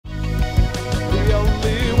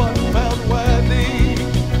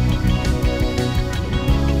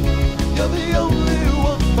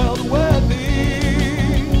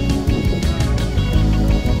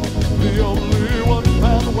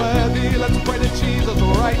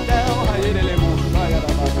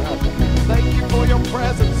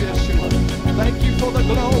for the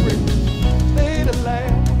glory. Made a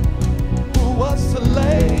lamb who was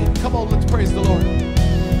slain. Come on, let's praise the Lord.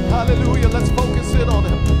 Hallelujah. Let's focus in on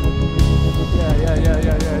him.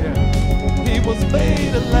 Yeah. He was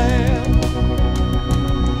made a lamb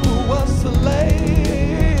who was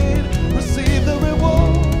slain. Receive the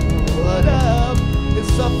reward of his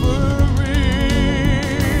suffering.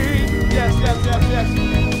 Yes.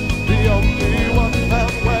 The only one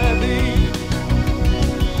found worthy.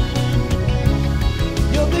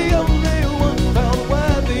 You're the only one found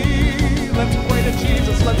worthy. Let's pray to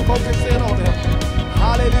Jesus. Let's focus in on him.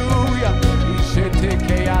 Hallelujah.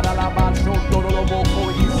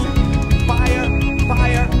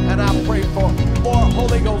 Fire, and I pray for more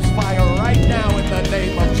Holy Ghost fire right now in the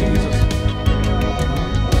name of Jesus.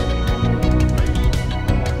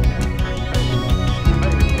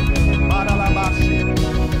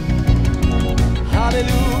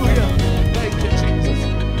 Hallelujah. Thank you, Jesus.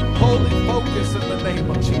 Holy focus in the name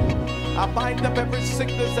of Jesus. I bind up every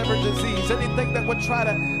sickness, every disease, anything that would try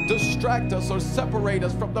to distract us or separate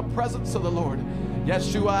us from the presence of the Lord.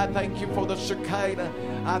 Yeshua, I thank you for the Shekinah.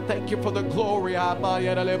 I thank you for the glory.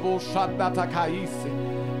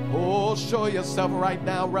 Oh, show yourself right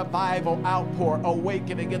now. Revival, outpour,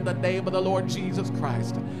 awakening in the name of the Lord Jesus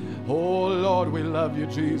Christ. Oh, Lord, we love you,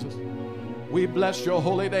 Jesus. We bless your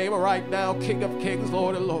holy name right now, King of kings,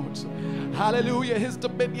 Lord of lords. Hallelujah. His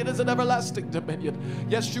dominion is an everlasting dominion.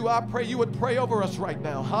 Yeshua, I pray you would pray over us right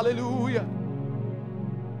now. Hallelujah.